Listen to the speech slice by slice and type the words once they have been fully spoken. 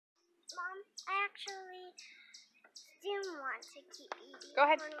I actually do want to keep eating. Go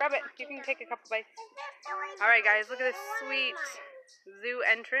ahead, grab it. You can take a couple bites. Alright guys, look at this sweet zoo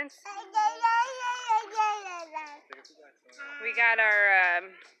entrance. We got our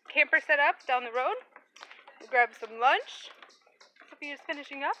camper set up down the road. We grabbed some lunch. Sophia's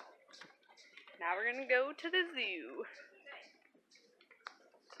finishing up. Now we're gonna go to the zoo.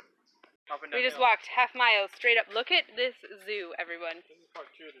 We just walked half mile straight up. Look at this zoo, everyone. This is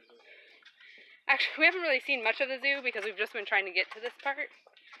part 2 of the zoo. Actually, we haven't really seen much of the zoo because we've just been trying to get to this part.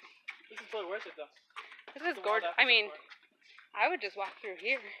 This is totally worth it though. This is gorgeous. I mean, I would just walk through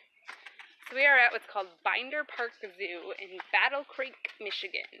here. So we are at what's called Binder Park Zoo in Battle Creek,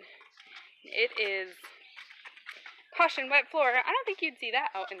 Michigan. It is caution wet floor. I don't think you'd see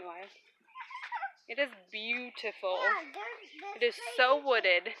that out in the wild. It is beautiful. Yeah, it is so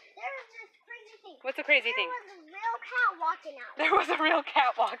wooded. There's this crazy thing. What's the crazy thing? There was a real cat walking out. There was a real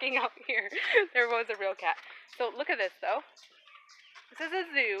cat walking out here. There was a real cat. So look at this though. This is a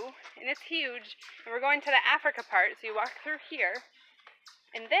zoo and it's huge. And we're going to the Africa part. So you walk through here.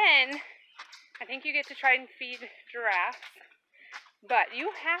 And then I think you get to try and feed giraffes. But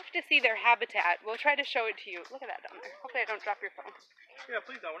you have to see their habitat. We'll try to show it to you. Look at that down there. Hopefully I don't drop your phone. Yeah,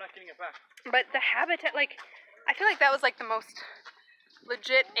 please don't. We're not getting it back. But the habitat, like, I feel like that was like the most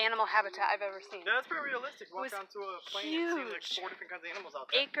legit animal habitat I've ever seen. Yeah, that's pretty realistic. Walk onto a plane and see like 4 different kinds of animals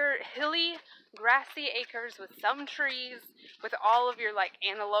out there. Hilly, grassy acres with some trees, with all of your like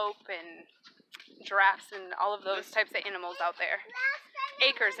antelope and giraffes and all of those types of animals out there.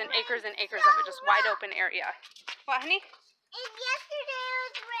 Acres and acres and acres of it, just wide open area. What, honey? And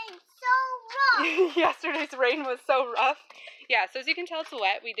yesterday's rain so rough. Yesterday's rain was so rough. Yeah, so as you can tell, it's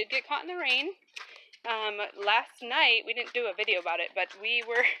wet. We did get caught in the rain. Last night, we didn't do a video about it, but we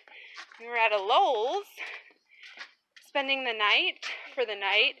were at a Lowe's spending the night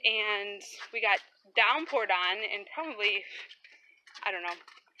and we got downpoured on and probably, I don't know,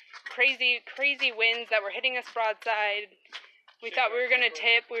 crazy winds that were hitting us broadside. We thought we were going to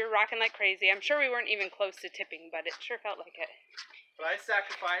tip. We were rocking like crazy. I'm sure we weren't even close to tipping, but it sure felt like it. But I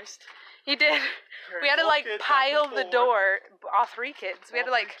sacrificed. He did. We had to like pile the door. All 3 kids. We had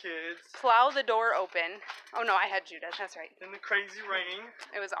to like plow the door open. Oh no, I had Judah. That's right. In the crazy rain.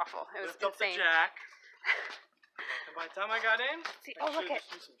 It was awful. It was insane. Up the jack. And by the time I got in, see, oh look at.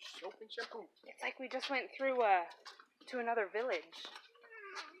 Some soap and shampoo. It's like we just went through to another village.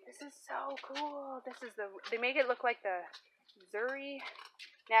 This is so cool. This is they make it look like the Missouri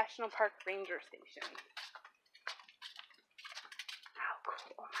National Park Ranger Station. How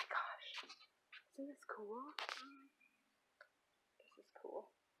cool. Oh my gosh. Isn't this cool? This is cool.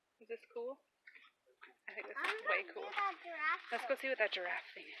 Is this cool? I think this is way cool. Let's go see what that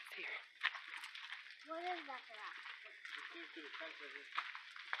giraffe thing is here. What is that giraffe?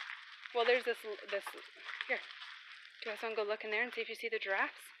 Well, there's this here. Do you guys want to go look in there and see if you see the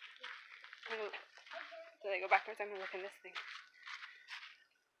giraffes? So they go backwards. I'm gonna look in this thing.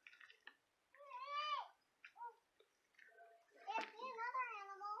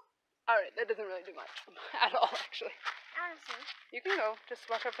 Alright, that doesn't really do much at all, actually. You can go. Just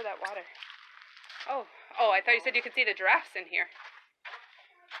watch out for that water. Oh, I thought you said you could see the giraffes in here.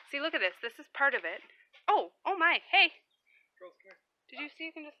 See, look at this. This is part of it. Oh my. Hey. Girls, come here. Did you see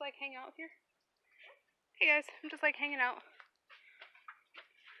you can just like hang out here? Hey guys, I'm just like hanging out.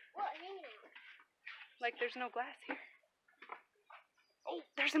 What, hanging out? Like there's no glass here. Oh,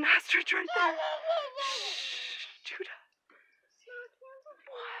 there's an ostrich right there. Shh, Judah.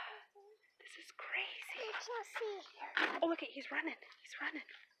 This is crazy. Oh, look, he's running. He's running.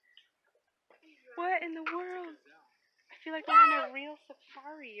 What in the world? I feel like we're on a real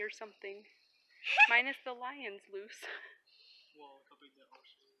safari or something. Minus the lions loose. Well, how big the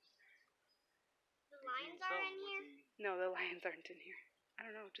ostrich is. The lions are in here? No, the lions aren't in here. I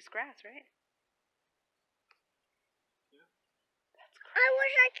don't know, just grass, right? Yeah. That's crazy. I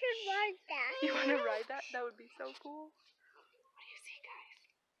wish I could ride that. You want to ride that? That would be so cool. What do you see, guys?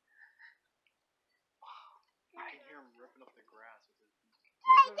 Wow. I can hear him ripping up the grass with his beak.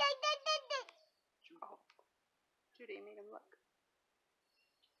 Oh. Judy, you made him look.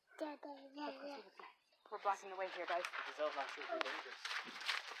 We're blocking the way here, guys. Because that was not sure if we're dangerous.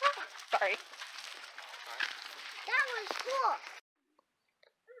 Sorry. That was cool.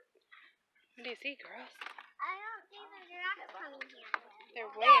 What do you see, girls? I don't see the giraffes coming here. They're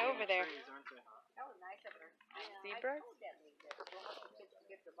way over there. Trees, aren't they? That was nice of her. Zebras?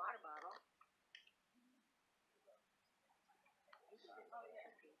 Get the water bottle.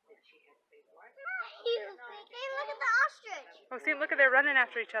 Hey, look at the ostrich. Oh, see, look at they're running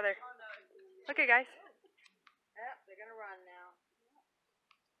after each other. Look at guys. Yep, they're gonna run now.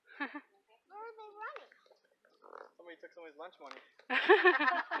 are they running? Somebody took somebody's lunch money.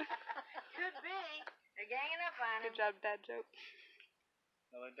 Could be. They're ganging up on Good him. job, dad joke.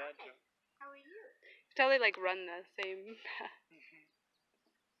 Another dad joke. How are you? Tell they like run the same path.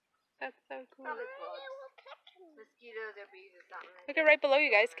 That's so cool. Probably mosquitoes or bees or something. Look at right below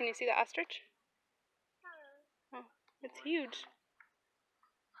you guys. Can you see the ostrich? Oh, it's huge.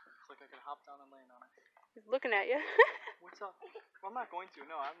 It's like I could hop down and land on it. He's looking at you. What's up? Well, I'm not going to.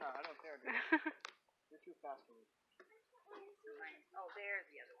 No, I'm not. I don't care, dude. You're too fast for me. Oh, there's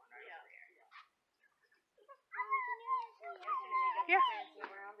the other one right there. Yeah.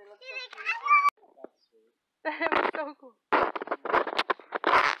 Around, they look so cute. That's sweet. That was so cool.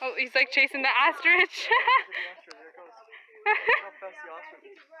 Oh, he's like chasing the ostrich. Look at the ostrich. There it goes. Look how fast the ostrich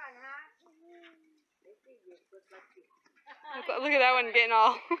is. Run, huh? They see you. Look like you. Look at that one getting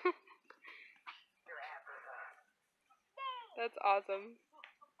all. That's awesome.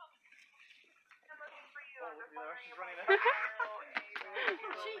 Oh, look, the ostrich running out.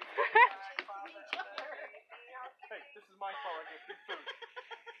 Hey, this is my fault. I get good food.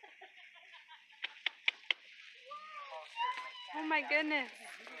 Oh my goodness.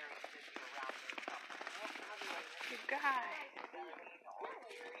 You guys.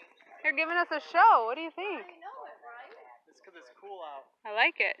 They're giving us a show. What do you think? It's because it's cool out. I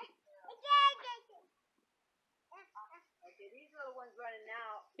like it. Okay, these little ones running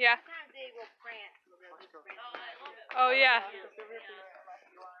now. Yeah. Sometimes they will prance. Oh yeah. Do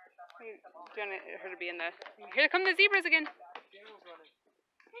you want her to be in the... Here come the zebras again. Daniel's running.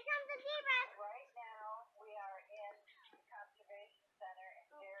 Here comes the zebra. Right now, we are in the conservation center and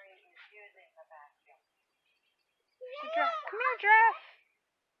Jerry is using the vacuum. Come here, giraffe.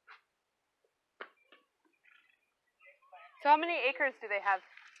 So how many acres do they have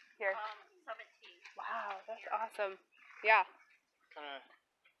here? 17. Wow, that's awesome. Yeah. Kind of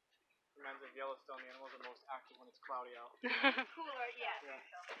reminds me of Yellowstone. The animals are most active when it's cloudy out. Cooler, yes. Yeah.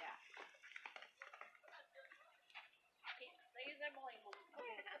 Yeah. They use their bowling ball.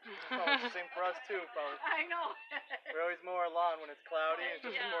 Oh, it's the same for us too, fellas. I know. We always mow our lawn when it's cloudy and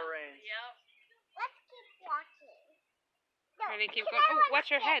just before it rains. Yep. Let's keep walking. No, Ready, keep because going. I Oh, wanna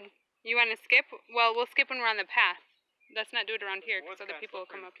watch your skip. head. You want to skip? Well, we'll skip when we're on the path. Let's not do it around here The because wood's other kinda people will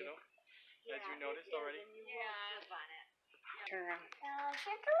come slippery, up here. you know? As you noticed already? Yeah. On it. Turn around.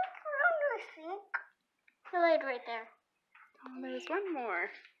 Should we look around the sink? The light right there. Oh, there's one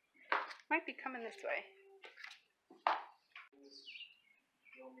more. Might be coming this way.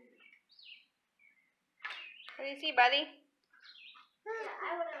 What do you see, buddy?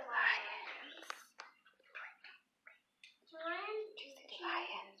 I wouldn't lie.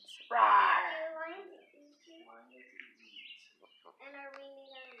 Lions. Roar. And are we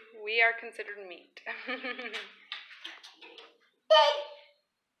meat? We are considered meat.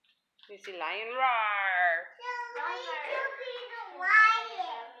 You see lion roar.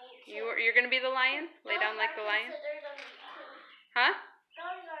 You're gonna be the lion? Lay down like the lion? Huh?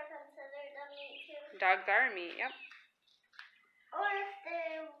 Dogs are considered a meat too. Dogs are meat, yep. Or if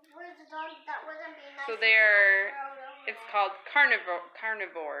there was a dog that wasn't being nice. So it's called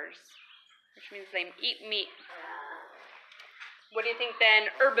carnivores, which means they eat meat. What do you think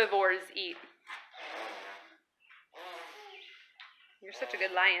then herbivores eat? You're such a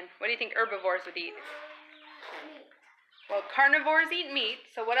good lion. What do you think herbivores would eat? Meat. Well, carnivores eat meat,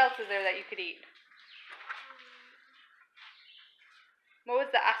 so what else is there that you could eat? What was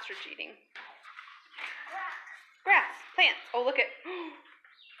the ostrich eating? Grass, plants. Oh, look at...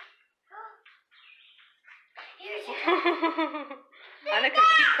 Annika,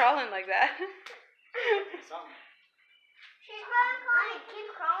 keep crawling like that. Something. She's crawling. Keep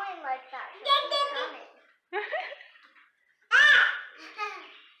crawling like that. Keep crawling.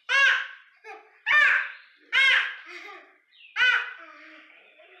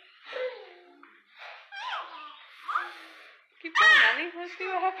 Keep going, honey. Let's see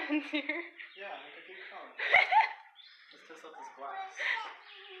what happens here. Yeah, I could keep going. Let's test out this glass.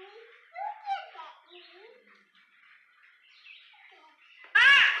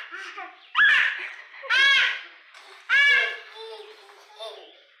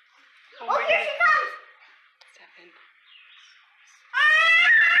 Oh, Here she comes! Step in.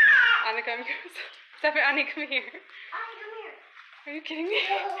 Annika, I'm gonna... Step in, Annie, come here. Come here. Are you kidding me?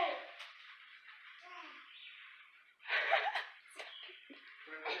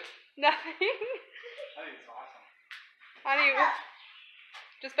 Nothing. I think it's awesome. Honey,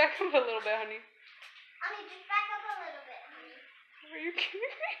 just back up a little bit, honey. Honey, just back up a little bit, honey. Are you kidding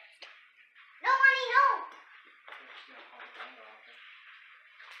me? No, honey, no!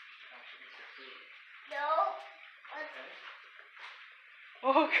 No.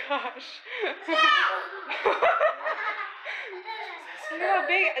 Oh gosh. Look how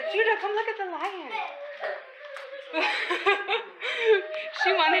big. Judah, come look at the lion. She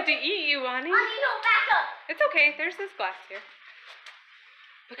wanted to eat you, honey. Honey, no, back up. It's okay. There's this glass here.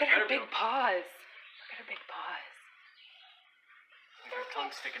 Look at her big paws. Look at her big paws. Like her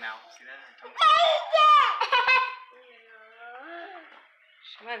tongue's sticking out. See that? Her tongue.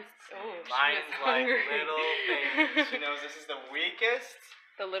 She wants. Oh, she Lions was like hungry. little things. She knows this is the weakest,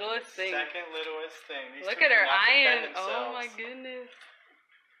 The littlest thing. second littlest thing. These Look two at her cannot defend eyeing. Oh my themselves. goodness.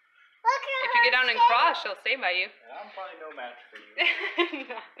 Look at If you get down and her cross, she'll stay by you. I'm probably no match for you.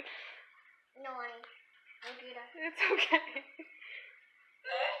 No, No, honey. Don't do that. it's okay.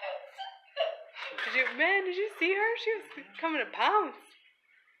 Did you see her? She was coming to pounce.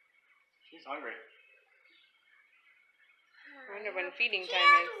 She's hungry. I wonder when feeding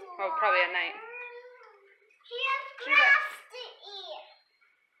time is. Oh, probably at night. She has grass to eat.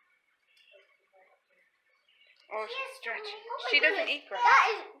 Oh, she's stretching. Oh my She doesn't goodness. eat grass.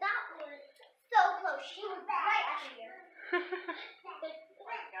 That was so close. She was right up here.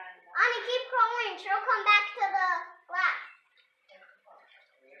 Annie, keep crawling. She'll come back to the glass.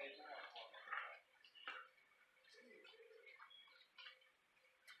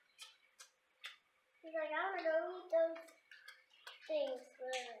 She's like, I want to go eat those things.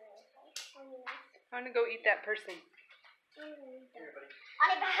 I want to go eat that person. Annie,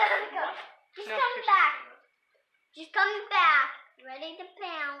 back up. She's No, coming she's back. She's coming back. Ready to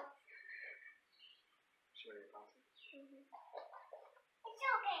pounce. It's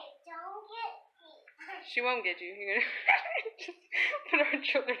okay. Don't get me. She won't get you. You're gonna just put our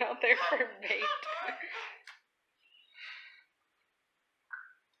children out there for bait.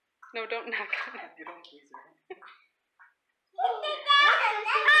 No, don't knock on it. You don't tease her.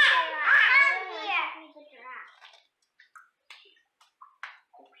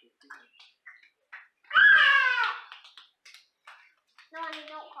 No, honey,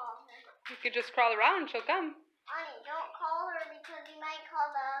 don't call her. You could just crawl around. She'll come. Honey, don't call her because you might call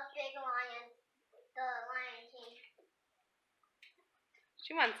the big lion, the Lion King.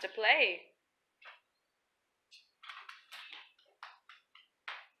 She wants to play.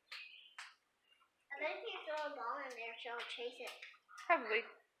 And then if you throw a ball in there, she'll chase it. Probably.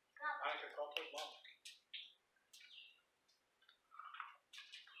 I should call her mom.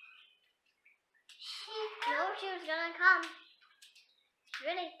 No, she was gonna come.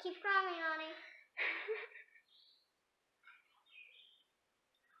 Really, keep crawling, honey.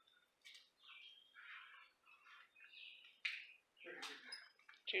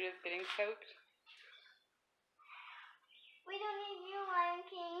 Judah's getting soaked. We don't need you, Lion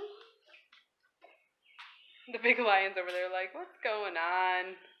King. The big lion's over there like, what's going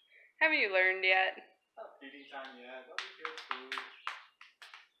on? Haven't you learned yet? Not feeding time yet. Let me get food.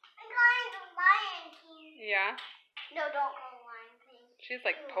 I'm calling the Lion King. Yeah. No, don't call the Lion King. She's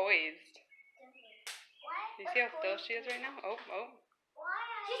like poised. What? Do you see how still she is right now? Oh, oh. Why?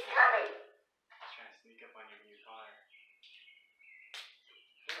 She's coming. She's trying to sneak up on you when you call her.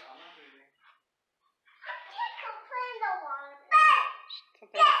 Yeah, I'm not leaving. I can't go play in the water.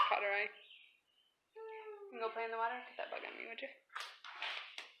 Something just caught her eye. You can go play in the water? Get that bug on me, would you?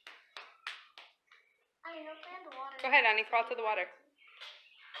 I mean, go play in the water. Go ahead, Annie. Crawl to the water.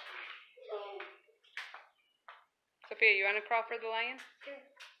 Sophia, you want to crawl for the lion? Sure.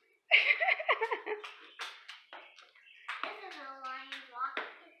 This is how lions walk.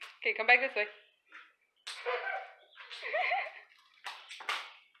 Okay, come back this way.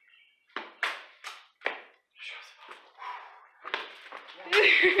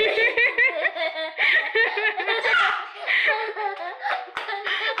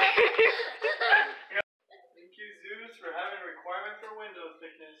 Thank you, Zeus, for having a requirement for window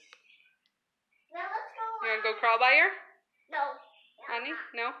thickness. Now let's go. You want to go crawl by her? No. Annie?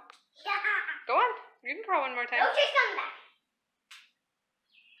 No? Yeah. Go on. You can crawl one more time. No, she's coming back.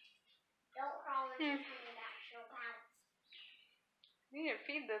 Don't crawl when she's coming back. She'll pounce. You need to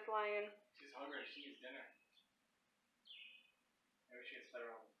feed this lion. She's hungry. She needs dinner. Maybe she gets fed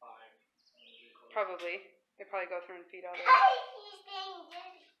around 5. Probably. They probably go through and feed all Hey, those. he's getting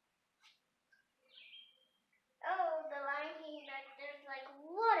dizzy. Oh, the Lion King back there's like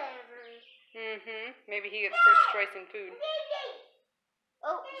whatever. Maybe he gets first choice in food.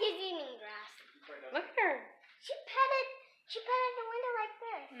 Oh, he's eating grass. Look at her. She petted the window like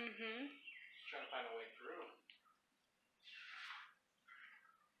this. She's trying to find a way through.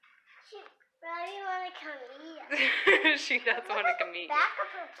 She really want to come eat us. She does want to come eat you. Back of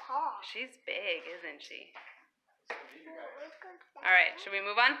her paw. She's big, isn't she? Let's go eat you guys. All right, should we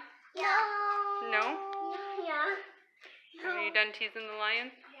move on? No. No? Yeah. Are you done teasing the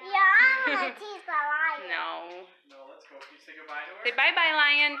lion? Yeah, I want to tease the lion. No. No, let's go. Can you say goodbye to her? Say bye-bye,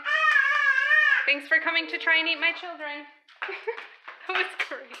 lion. Thanks for coming to try and eat my children. That was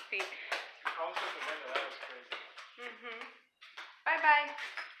crazy. Comes with the window. That was crazy. Bye-bye.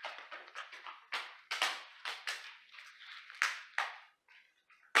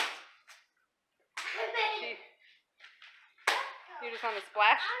 You just want to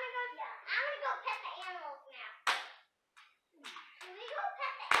splash? I'm gonna go pet the animals now. Can we go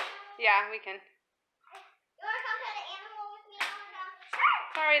pet the animals? Yeah, we can. You wanna come pet the animal with me? Sure.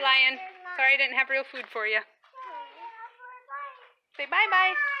 Sorry, lion. Sorry I didn't have real food for you. Say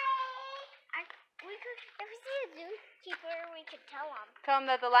bye-bye. We could, if we see a zookeeper, we could tell him. Tell him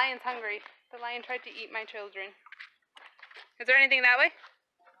that the lion's hungry. The lion tried to eat my children. Is there anything that way?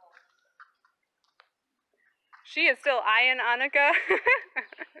 She is still eyeing Annika.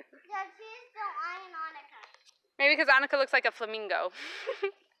 Yeah, she's still eyeing Annika. Maybe because Annika looks like a flamingo.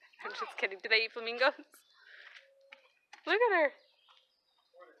 I'm just kidding. Do they eat flamingos? Look at her.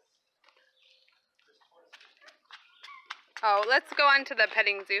 Oh, let's go on to the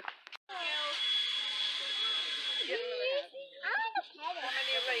petting zoo.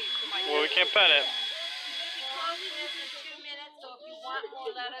 Well, we can't pet it.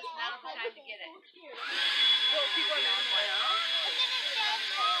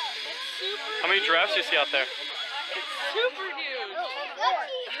 How many giraffes do you see out there? Super huge.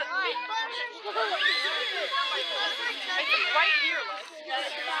 Right here, look.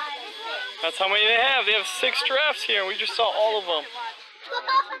 That's how many they have. They have 6 giraffes here. We just saw all of them.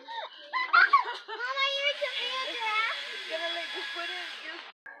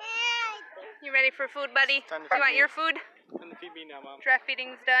 You ready for food, buddy? Time to You feed want me. your food? Time to feed me now, Mom. Giraffe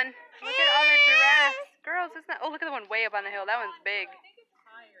feeding's done. Look at all the giraffes. Girls, isn't that... Oh, look at the one way up on the hill. That one's big.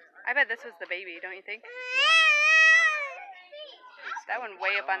 I bet this was the baby, don't you think? That one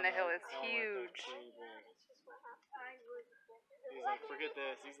way up on the hill is huge. He's like, forget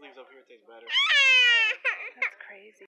this. These leaves up here taste better. That's crazy.